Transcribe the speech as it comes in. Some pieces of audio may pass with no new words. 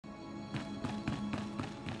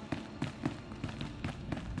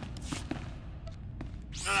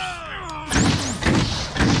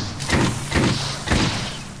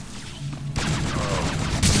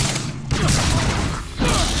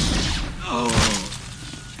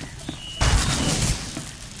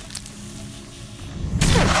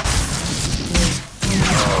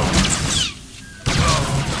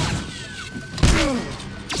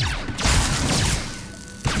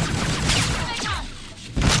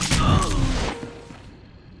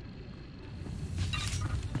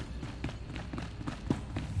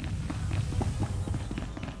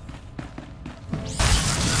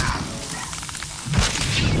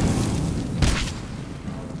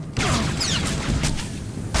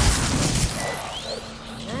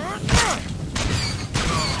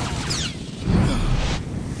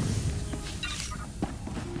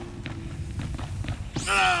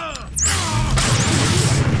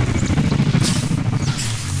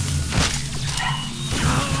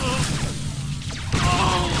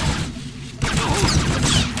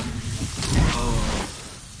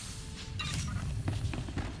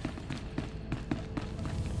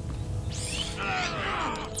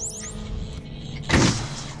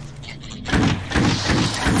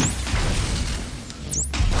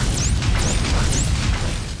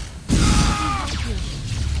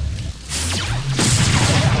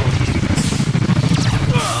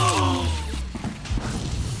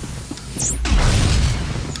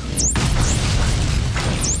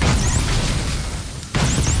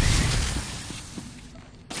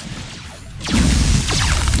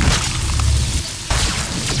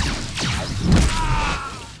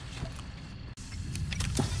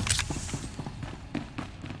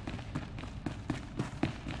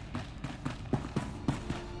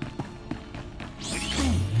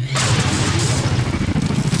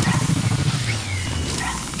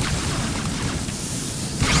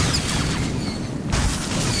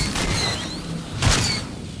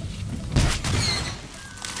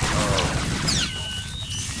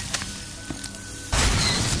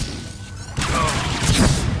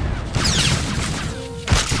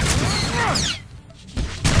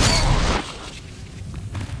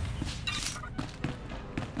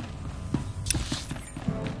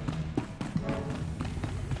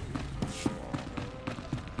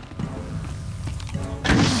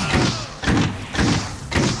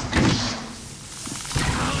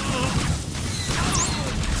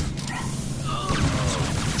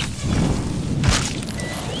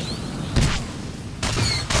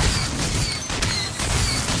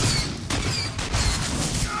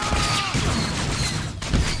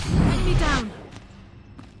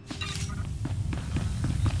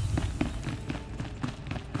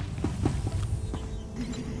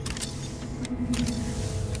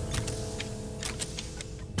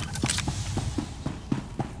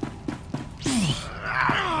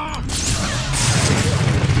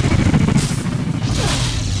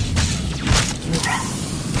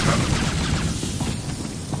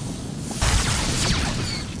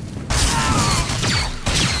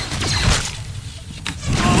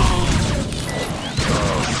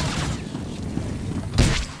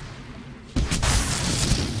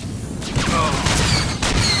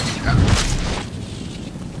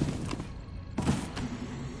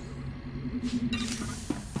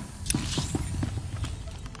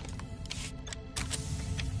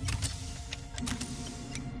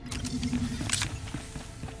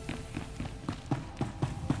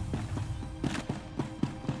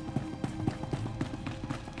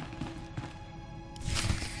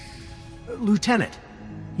Lieutenant,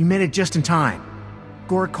 you made it just in time.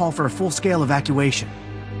 Gork called for a full-scale evacuation.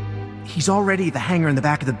 He's already at the hangar in the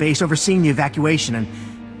back of the base overseeing the evacuation,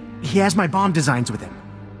 and he has my bomb designs with him.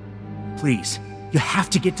 Please, you have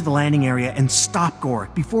to get to the landing area and stop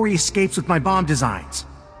Gork before he escapes with my bomb designs.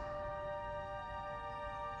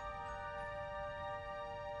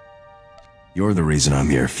 You're the reason I'm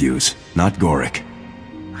here, Fuse, not Gork.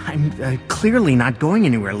 I'm clearly not going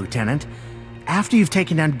anywhere, Lieutenant. After you've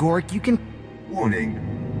taken down Gork, you can... Warning.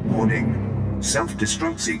 Warning.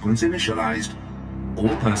 Self-destruct sequence initialized.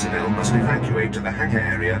 All personnel must evacuate to the hangar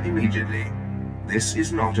area immediately. This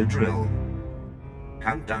is not a drill.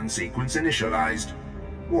 Countdown sequence initialized.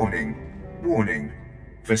 Warning. Warning.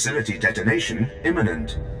 Facility detonation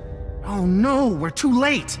imminent. Oh no, we're too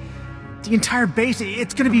late! The entire base,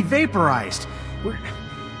 it's gonna be vaporized.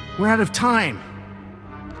 We're out of time.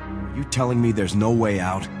 Are you telling me there's no way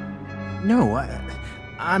out? No,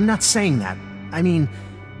 I'm not saying that. I mean,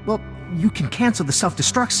 well, you can cancel the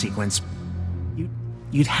self-destruct sequence.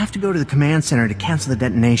 You'd have to go to the command center to cancel the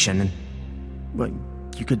detonation, and... well,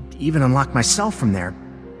 you could even unlock myself from there.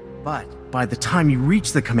 But by the time you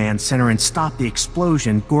reach the command center and stop the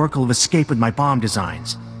explosion, Gork will have escaped with my bomb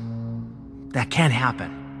designs. That can't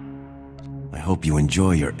happen. I hope you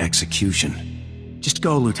enjoy your execution. Just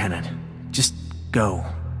go, Lieutenant. Just go.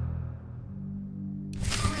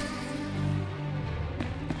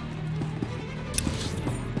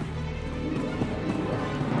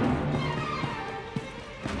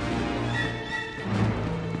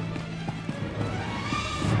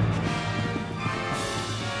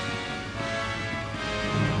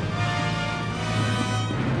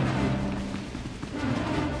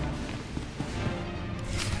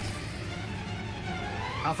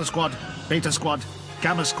 Alpha Squad, Beta Squad,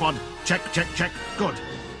 Gamma Squad, check, check, check. Good.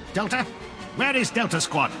 Delta? Where is Delta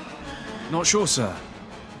Squad? Not sure, sir.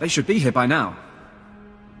 They should be here by now.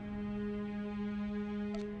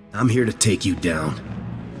 I'm here to take you down.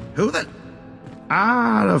 Who the...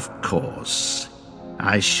 Ah, of course.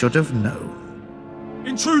 I should have known.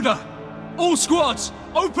 Intruder! All squads,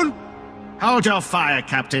 open... Hold your fire,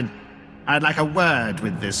 Captain. I'd like a word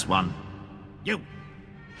with this one. You...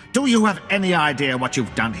 Do you have any idea what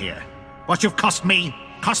you've done here? What you've cost me?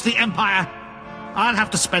 Cost the Empire? I'll have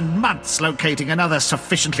to spend months locating another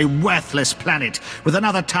sufficiently worthless planet with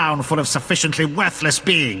another town full of sufficiently worthless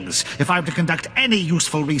beings if I'm to conduct any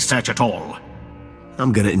useful research at all.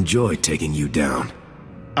 I'm gonna enjoy taking you down.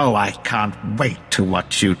 Oh, I can't wait to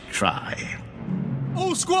watch you try.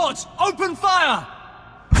 All squads, open fire!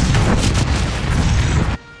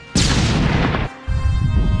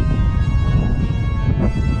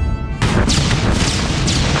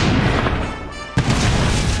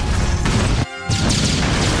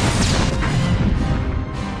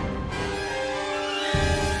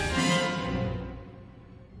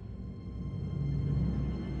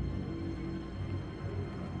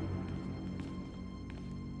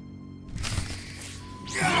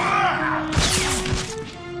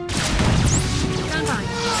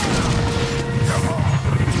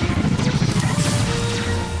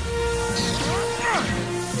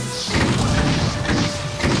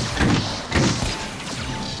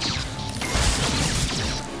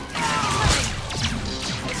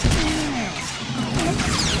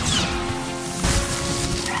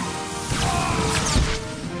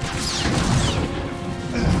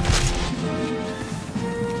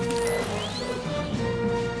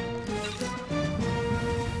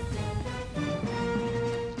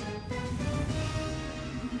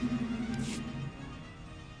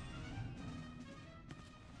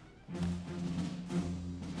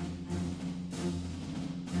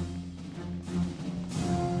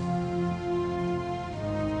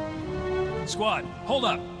 Squad, hold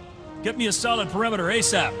up. Get me a solid perimeter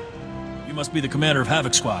ASAP. You must be the commander of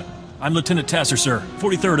Havoc Squad. I'm Lieutenant Tasser, sir.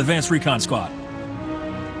 43rd Advanced Recon Squad.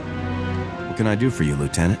 What can I do for you,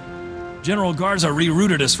 Lieutenant? General Garza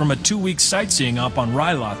rerouted us from a 2-week sightseeing op on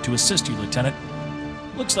Ryloth to assist you, Lieutenant.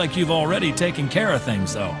 Looks like you've already taken care of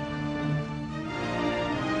things, though.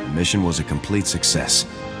 The mission was a complete success.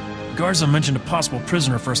 Garza mentioned a possible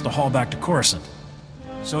prisoner for us to haul back to Coruscant.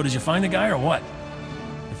 So did you find the guy or what?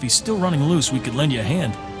 If he's still running loose, we could lend you a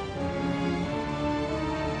hand.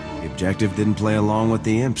 The objective didn't play along with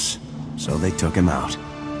the imps, so they took him out.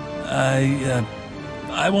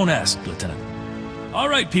 I won't ask, Lieutenant. All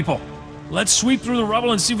right, people. Let's sweep through the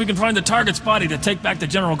rubble and see if we can find the target's body to take back to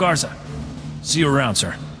General Garza. See you around,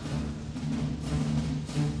 sir.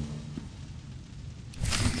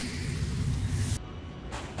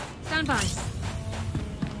 Stand by.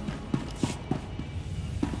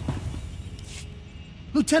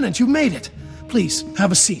 Lieutenant, you made it! Please,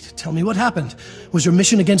 have a seat. Tell me what happened. Was your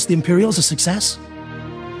mission against the Imperials a success?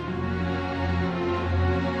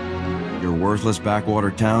 Your worthless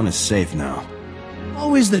backwater town is safe now.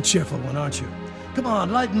 Always the cheerful one, aren't you? Come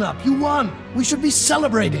on, lighten up. You won! We should be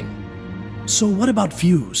celebrating! So what about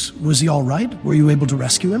Fuse? Was he all right? Were you able to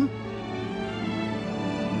rescue him?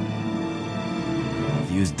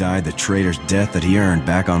 Fuse died the traitor's death that he earned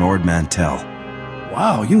back on Ord Mantell.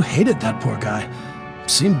 Wow, you hated that poor guy.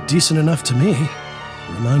 Seemed decent enough to me.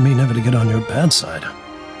 Remind me never to get on your bad side.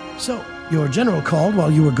 So, your general called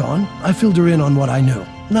while you were gone. I filled her in on what I knew.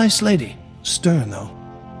 Nice lady. Stern, though.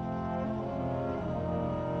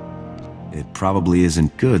 It probably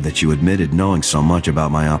isn't good that you admitted knowing so much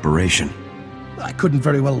about my operation. I couldn't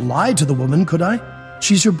very well lie to the woman, could I?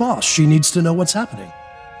 She's your boss. She needs to know what's happening.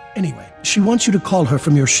 Anyway, she wants you to call her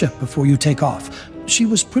from your ship before you take off. She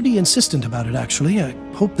was pretty insistent about it, actually. I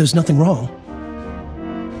hope there's nothing wrong.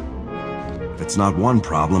 If it's not one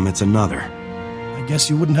problem, it's another. I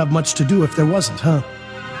guess you wouldn't have much to do if there wasn't, huh?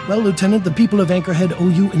 Well, Lieutenant, the people of Anchorhead owe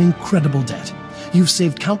you an incredible debt. You've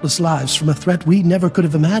saved countless lives from a threat we never could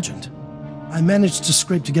have imagined. I managed to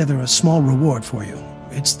scrape together a small reward for you.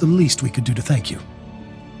 It's the least we could do to thank you.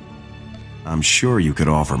 I'm sure you could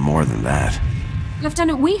offer more than that.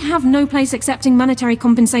 Lieutenant, we have no place accepting monetary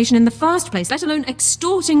compensation in the first place, let alone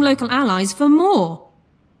extorting local allies for more.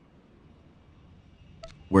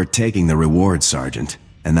 We're taking the reward, Sergeant,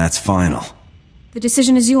 and that's final. The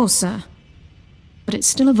decision is yours, sir. But it's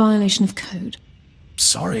still a violation of code.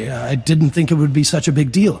 Sorry, I didn't think it would be such a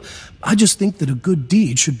big deal. I just think that a good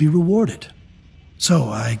deed should be rewarded. So,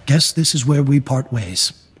 I guess this is where we part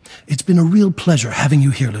ways. It's been a real pleasure having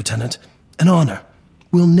you here, Lieutenant. An honor.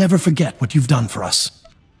 We'll never forget what you've done for us.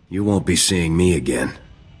 You won't be seeing me again.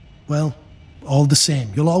 Well, all the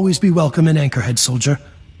same, you'll always be welcome in Anchorhead, soldier.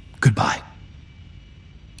 Goodbye.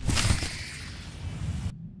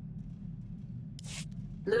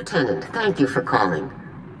 Lieutenant, thank you for calling.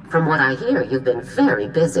 From what I hear, you've been very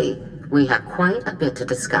busy. We have quite a bit to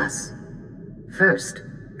discuss. First,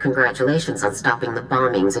 congratulations on stopping the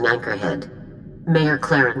bombings in Anchorhead. Mayor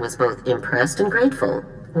Claren was both impressed and grateful.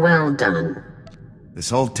 Well done. This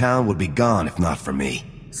whole town would be gone if not for me.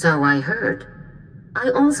 So I heard. I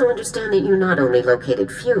also understand that you not only located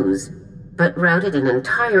Fuse, but routed an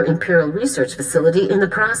entire Imperial research facility in the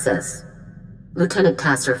process. Lieutenant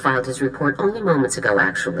Tasser filed his report only moments ago,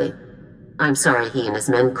 actually. I'm sorry he and his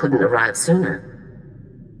men couldn't arrive sooner.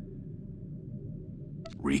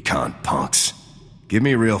 Recon punks. Give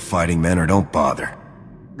me real fighting men or don't bother.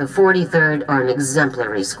 The 43rd are an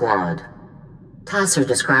exemplary squad. Tasser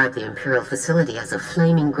described the Imperial facility as a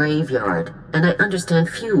flaming graveyard, and I understand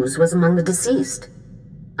Fuse was among the deceased.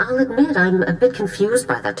 I'll admit I'm a bit confused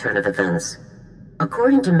by that turn of events.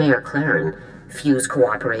 According to Mayor Claren, Fuse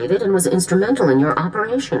cooperated and was instrumental in your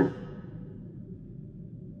operation.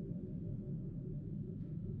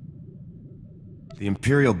 The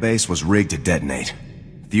Imperial base was rigged to detonate.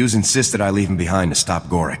 Fuse insisted I leave him behind to stop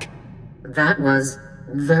Gorick. That was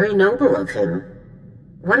very noble of him.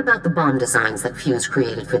 What about the bomb designs that Fuse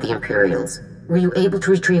created for the Imperials? Were you able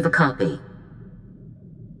to retrieve a copy?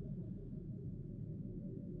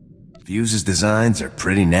 Fuse's designs are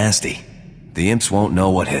pretty nasty. The imps won't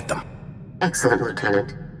know what hit them. Excellent,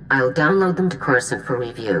 Lieutenant. I'll download them to Coruscant for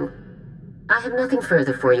review. I have nothing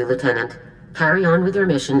further for you, Lieutenant. Carry on with your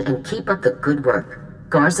mission and keep up the good work.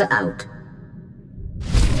 Garza out.